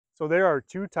So there are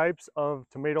two types of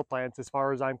tomato plants as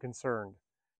far as I'm concerned.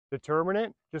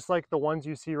 Determinate, just like the ones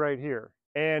you see right here,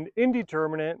 and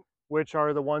indeterminate, which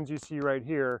are the ones you see right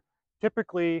here.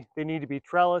 Typically, they need to be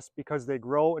trellised because they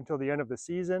grow until the end of the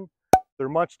season. They're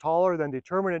much taller than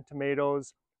determinate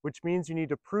tomatoes, which means you need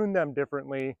to prune them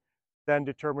differently than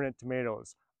determinate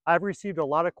tomatoes. I've received a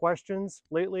lot of questions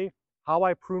lately, how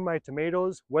I prune my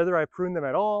tomatoes, whether I prune them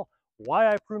at all, why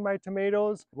I prune my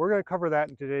tomatoes. We're going to cover that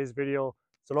in today's video,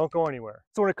 so don't go anywhere.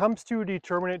 So when it comes to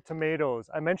determinate tomatoes,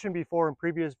 I mentioned before in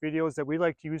previous videos that we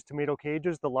like to use tomato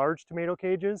cages, the large tomato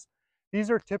cages.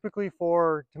 These are typically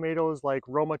for tomatoes like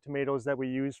Roma tomatoes that we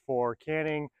use for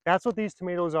canning. That's what these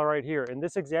tomatoes are right here. In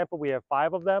this example, we have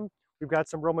 5 of them. We've got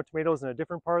some Roma tomatoes in a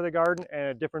different part of the garden and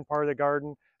a different part of the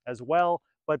garden as well.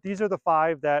 But these are the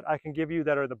 5 that I can give you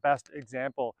that are the best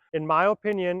example. In my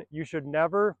opinion, you should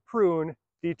never prune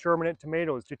determinate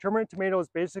tomatoes. Determinate tomatoes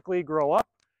basically grow up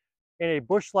in a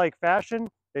bush-like fashion.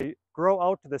 They grow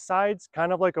out to the sides,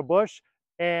 kind of like a bush,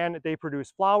 and they produce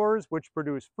flowers, which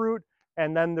produce fruit,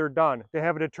 and then they're done. They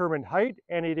have a determined height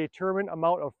and a determined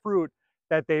amount of fruit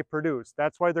that they produce.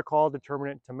 That's why they're called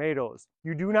determinate tomatoes.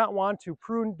 You do not want to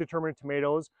prune determinate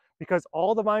tomatoes because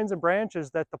all the vines and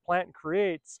branches that the plant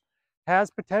creates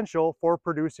has potential for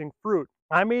producing fruit.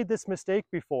 I made this mistake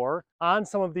before on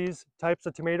some of these types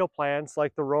of tomato plants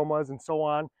like the Romas and so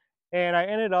on, and I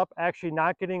ended up actually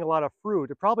not getting a lot of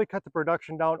fruit. It probably cut the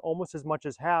production down almost as much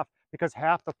as half because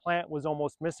half the plant was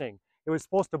almost missing. It was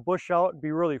supposed to bush out and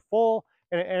be really full,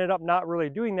 and it ended up not really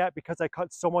doing that because I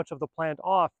cut so much of the plant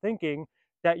off thinking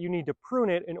that you need to prune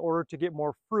it in order to get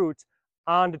more fruit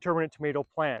on determinate tomato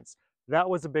plants. That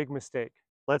was a big mistake.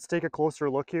 Let's take a closer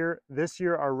look here. This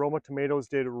year our Roma tomatoes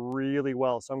did really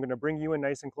well, so I'm going to bring you in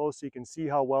nice and close so you can see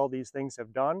how well these things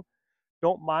have done.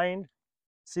 Don't mind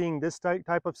seeing this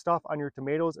type of stuff on your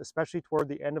tomatoes, especially toward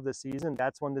the end of the season.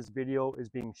 That's when this video is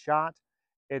being shot.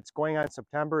 It's going on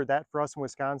September. That for us in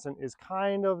Wisconsin is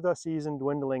kind of the season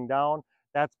dwindling down.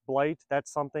 That's blight.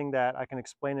 That's something that I can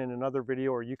explain in another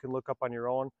video or you can look up on your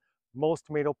own. Most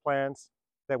tomato plants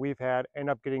that we've had end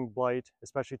up getting blight,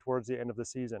 especially towards the end of the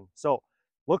season. So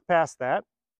look past that.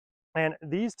 And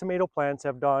these tomato plants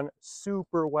have done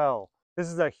super well. This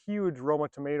is a huge Roma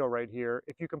tomato right here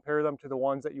if you compare them to the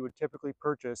ones that you would typically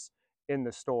purchase in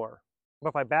the store. But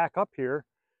if I back up here,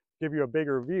 give you a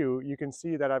bigger view, you can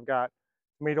see that I've got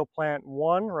tomato plant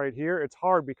 1 right here. It's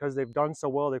hard because they've done so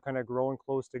well, they've kind of grown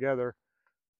close together.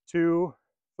 2,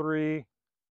 3,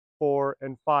 4,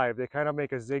 and 5. They kind of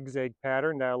make a zigzag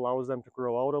pattern that allows them to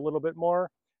grow out a little bit more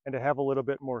and to have a little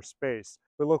bit more space.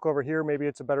 If we look over here, maybe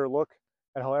it's a better look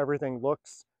at how everything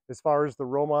looks as far as the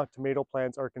Roma tomato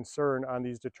plants are concerned on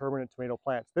these determinate tomato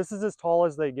plants. This is as tall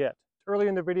as they get. Early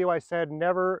in the video I said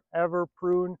never ever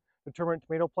prune determinate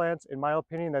tomato plants. In my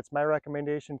opinion, that's my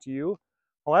recommendation to you.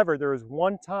 However, there is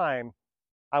one time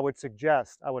I would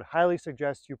highly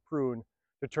suggest you prune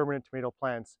determinate tomato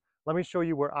plants. Let me show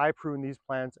you where I prune these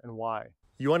plants and why.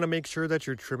 You want to make sure that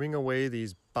you're trimming away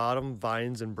these bottom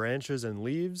vines and branches and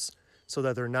leaves so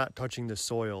that they're not touching the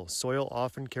soil. Soil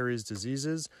often carries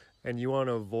diseases, and you want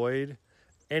to avoid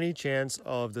any chance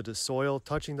of the soil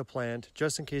touching the plant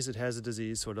just in case it has a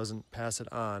disease so it doesn't pass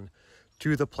it on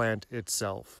to the plant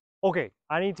itself. Okay,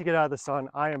 I need to get out of the sun.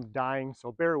 I am dying,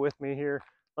 so bear with me here.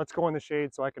 Let's go in the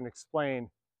shade so I can explain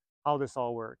how this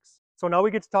all works. So now we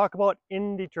get to talk about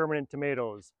indeterminate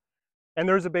tomatoes. And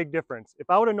there's a big difference. If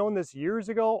I would have known this years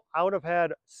ago, I would have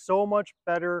had so much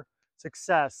better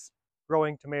success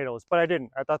growing tomatoes, but I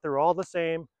didn't. I thought they were all the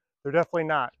same. They're definitely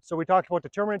not. So we talked about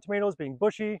determinate tomatoes being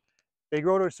bushy. They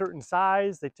grow to a certain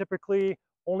size. They typically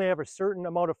only have a certain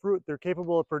amount of fruit they're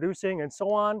capable of producing and so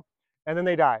on, and then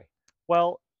they die.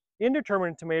 Well,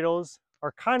 indeterminate tomatoes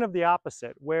are kind of the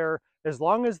opposite, where as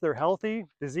long as they're healthy,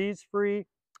 disease-free,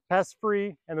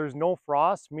 pest-free, and there's no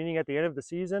frost, meaning at the end of the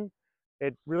season,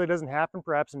 it really doesn't happen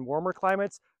perhaps in warmer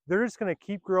climates, they're just going to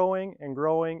keep growing and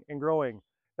growing and growing.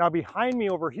 Now behind me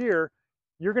over here,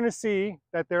 you're going to see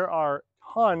that there are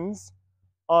tons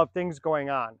of things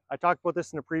going on. I talked about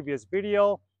this in a previous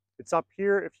video. It's up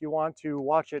here if you want to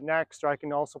watch it next, or I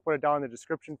can also put it down in the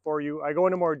description for you. I go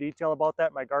into more detail about that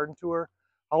in my garden tour.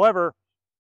 However,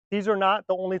 these are not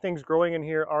the only things growing in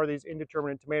here are these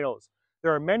indeterminate tomatoes.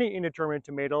 There are many indeterminate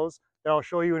tomatoes that I'll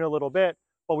show you in a little bit,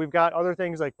 but we've got other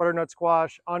things like butternut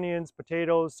squash, onions,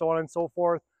 potatoes, so on and so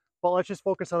forth. But let's just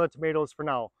focus on the tomatoes for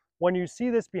now. When you see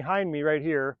this behind me right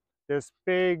here, this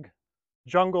big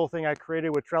jungle thing I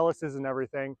created with trellises and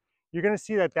everything, you're going to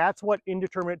see that that's what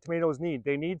indeterminate tomatoes need.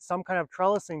 They need some kind of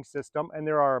trellising system, and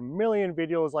there are a million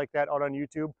videos like that out on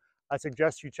YouTube. I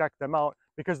suggest you check them out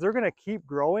because they're going to keep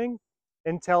growing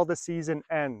until the season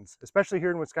ends, especially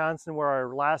here in Wisconsin where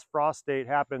our last frost date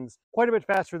happens quite a bit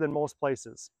faster than most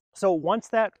places. So once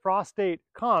that frost date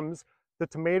comes, the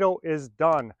tomato is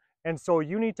done. And so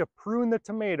you need to prune the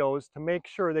tomatoes to make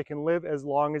sure they can live as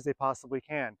long as they possibly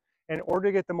can. In order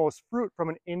to get the most fruit from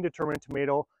an indeterminate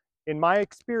tomato, in my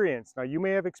experience, now you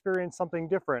may have experienced something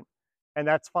different, and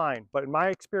that's fine, but in my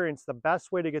experience, the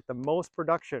best way to get the most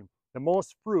production, the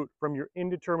most fruit from your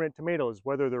indeterminate tomatoes,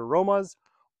 whether they're Romas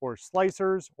or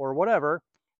slicers or whatever,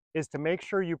 is to make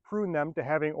sure you prune them to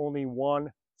having only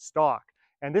one stalk.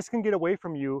 And this can get away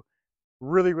from you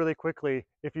really, really quickly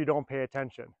if you don't pay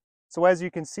attention. So as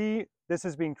you can see, this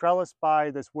is being trellised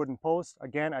by this wooden post.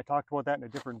 Again, I talked about that in a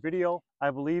different video. I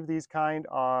believe these kind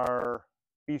are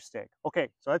beefsteak. Okay,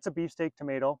 so that's a beefsteak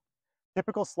tomato.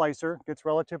 Typical slicer, gets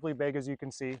relatively big as you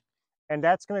can see. And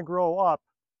that's gonna grow up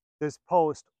this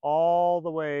post all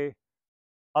the way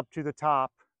up to the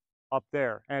top up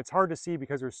there. And it's hard to see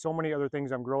because there's so many other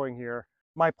things I'm growing here.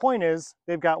 My point is,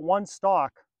 they've got one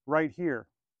stalk right here.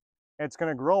 It's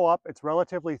going to grow up. It's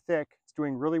relatively thick. It's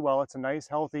doing really well. It's a nice,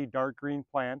 healthy, dark green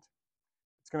plant.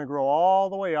 It's going to grow all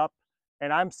the way up,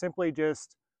 and I'm simply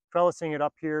just trellising it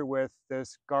up here with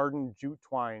this garden jute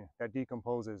twine that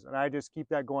decomposes. And I just keep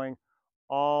that going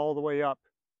all the way up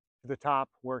to the top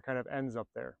where it kind of ends up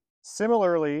there.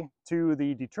 Similarly to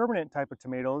the determinate type of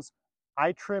tomatoes,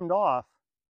 I trimmed off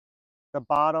the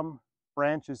bottom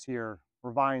branches here,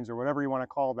 or vines, or whatever you want to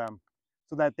call them,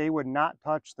 so that they would not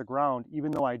touch the ground,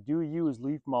 even though I do use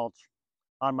leaf mulch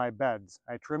on my beds.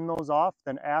 I trim those off,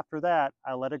 then after that,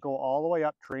 I let it go all the way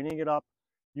up, training it up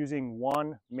using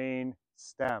one main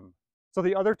stem. So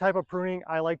the other type of pruning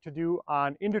I like to do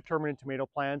on indeterminate tomato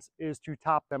plants is to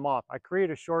top them off. I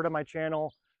created a short on my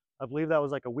channel, I believe that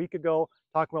was like a week ago,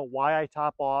 talking about why I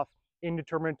top off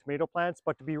indeterminate tomato plants,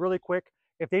 but to be really quick,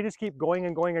 if they just keep going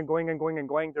and going and going and going and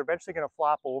going, they're eventually going to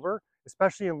flop over,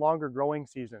 especially in longer growing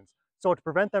seasons. So to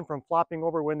prevent them from flopping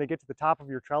over when they get to the top of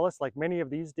your trellis, like many of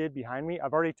these did behind me,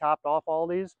 I've already topped off all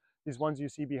these ones you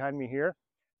see behind me here,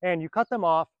 and you cut them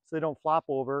off so they don't flop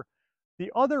over.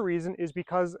 The other reason is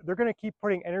because they're going to keep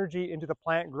putting energy into the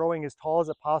plant growing as tall as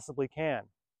it possibly can.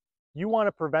 You want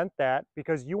to prevent that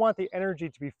because you want the energy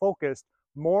to be focused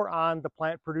more on the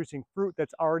plant producing fruit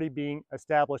that's already being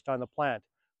established on the plant.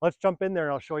 Let's jump in there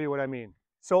and I'll show you what I mean.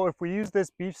 So if we use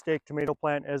this beefsteak tomato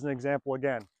plant as an example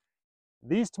again,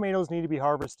 these tomatoes need to be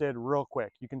harvested real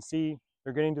quick. You can see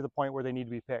they're getting to the point where they need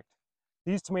to be picked.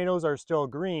 These tomatoes are still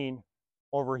green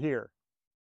over here.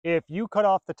 If you cut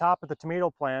off the top of the tomato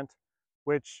plant,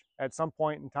 which at some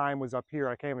point in time was up here,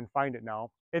 I can't even find it now,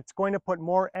 it's going to put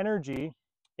more energy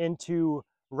into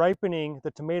ripening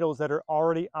the tomatoes that are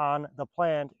already on the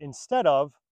plant instead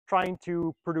of trying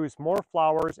to produce more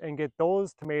flowers and get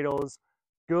those tomatoes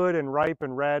good and ripe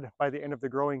and red by the end of the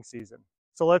growing season.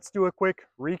 So let's do a quick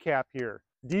recap here.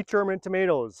 Determinate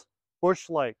tomatoes,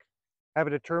 bush-like, have a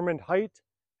determined height,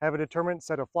 have a determined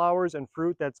set of flowers and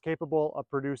fruit that's capable of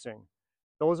producing.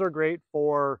 Those are great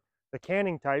for the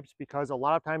canning types because a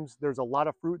lot of times there's a lot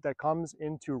of fruit that comes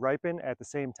in to ripen at the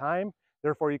same time.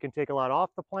 Therefore, you can take a lot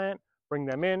off the plant, bring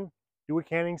them in, do a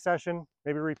canning session,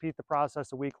 maybe repeat the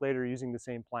process a week later using the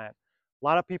same plant. A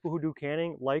lot of people who do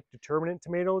canning like determinate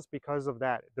tomatoes because of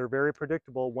that. They're very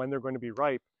predictable when they're going to be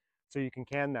ripe, so you can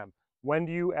can them. When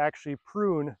do you actually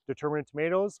prune determinate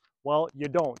tomatoes? Well, you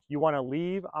don't. You want to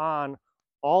leave on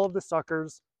all of the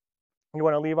suckers. You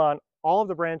want to leave on all of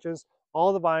the branches,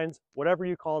 all the vines, whatever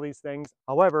you call these things.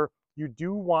 However, you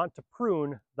do want to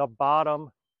prune the bottom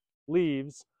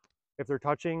leaves if they're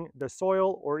touching the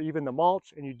soil or even the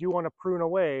mulch, and you do want to prune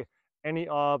away any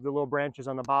of the little branches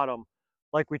on the bottom,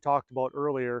 like we talked about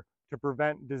earlier, to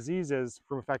prevent diseases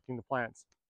from affecting the plants.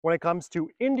 When it comes to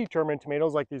indeterminate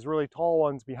tomatoes, like these really tall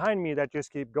ones behind me that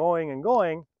just keep going and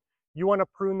going, you want to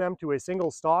prune them to a single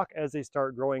stalk as they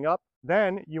start growing up.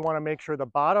 Then you want to make sure the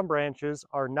bottom branches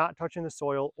are not touching the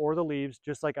soil or the leaves,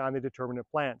 just like on the determinate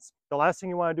plants. The last thing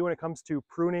you want to do when it comes to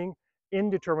pruning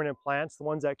indeterminate plants, the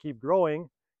ones that keep growing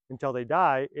until they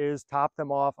die, is top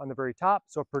them off on the very top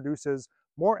so it produces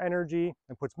more energy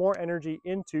and puts more energy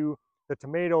into the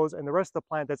tomatoes and the rest of the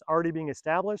plant that's already being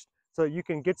established so that you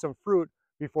can get some fruit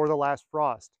before the last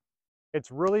frost.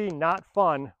 It's really not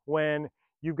fun when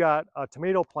you've got a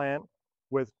tomato plant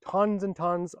with tons and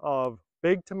tons of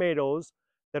big tomatoes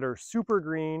that are super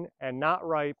green and not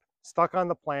ripe, stuck on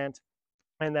the plant,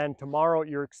 and then tomorrow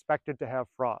you're expected to have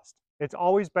frost. It's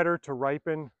always better to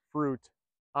ripen fruit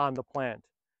on the plant.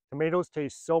 Tomatoes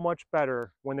taste so much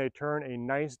better when they turn a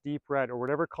nice deep red or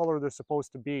whatever color they're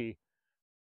supposed to be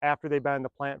after they've been in the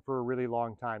plant for a really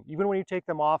long time. Even when you take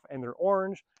them off and they're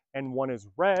orange and one is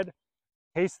red,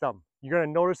 Taste them. You're going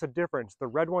to notice a difference. The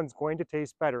red one's going to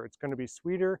taste better. It's going to be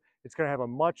sweeter. It's going to have a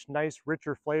much nice,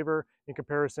 richer flavor in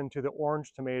comparison to the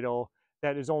orange tomato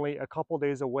that is only a couple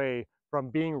days away from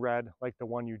being red like the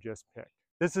one you just picked.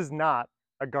 This is not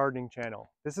a gardening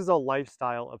channel. This is a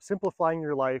lifestyle of simplifying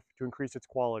your life to increase its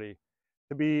quality,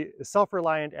 to be as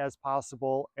self-reliant as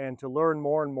possible, and to learn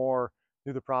more and more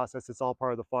through the process. It's all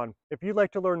part of the fun. If you'd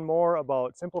like to learn more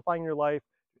about simplifying your life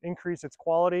to increase its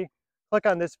quality, click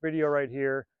on this video right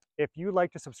here. If you'd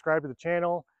like to subscribe to the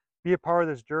channel, be a part of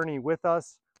this journey with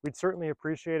us, we'd certainly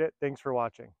appreciate it. Thanks for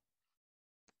watching.